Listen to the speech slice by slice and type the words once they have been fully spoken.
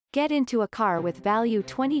Get into a car with value.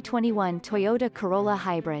 2021 Toyota Corolla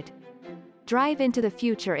Hybrid. Drive into the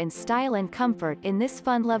future in style and comfort in this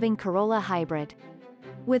fun-loving Corolla Hybrid.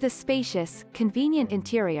 With a spacious, convenient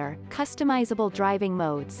interior, customizable driving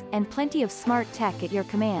modes, and plenty of smart tech at your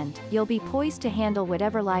command, you'll be poised to handle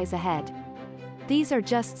whatever lies ahead. These are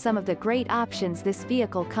just some of the great options this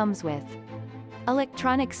vehicle comes with: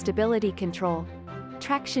 electronic stability control,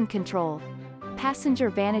 traction control, passenger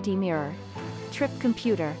vanity mirror, trip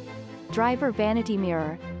computer, driver vanity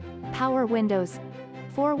mirror, power windows,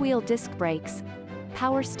 four-wheel disc brakes,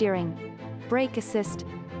 power steering, brake assist,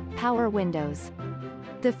 power windows.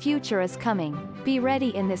 The future is coming. Be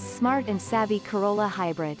ready in this smart and savvy Corolla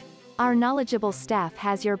Hybrid. Our knowledgeable staff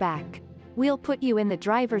has your back. We'll put you in the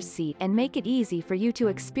driver's seat and make it easy for you to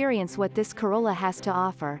experience what this Corolla has to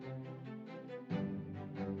offer.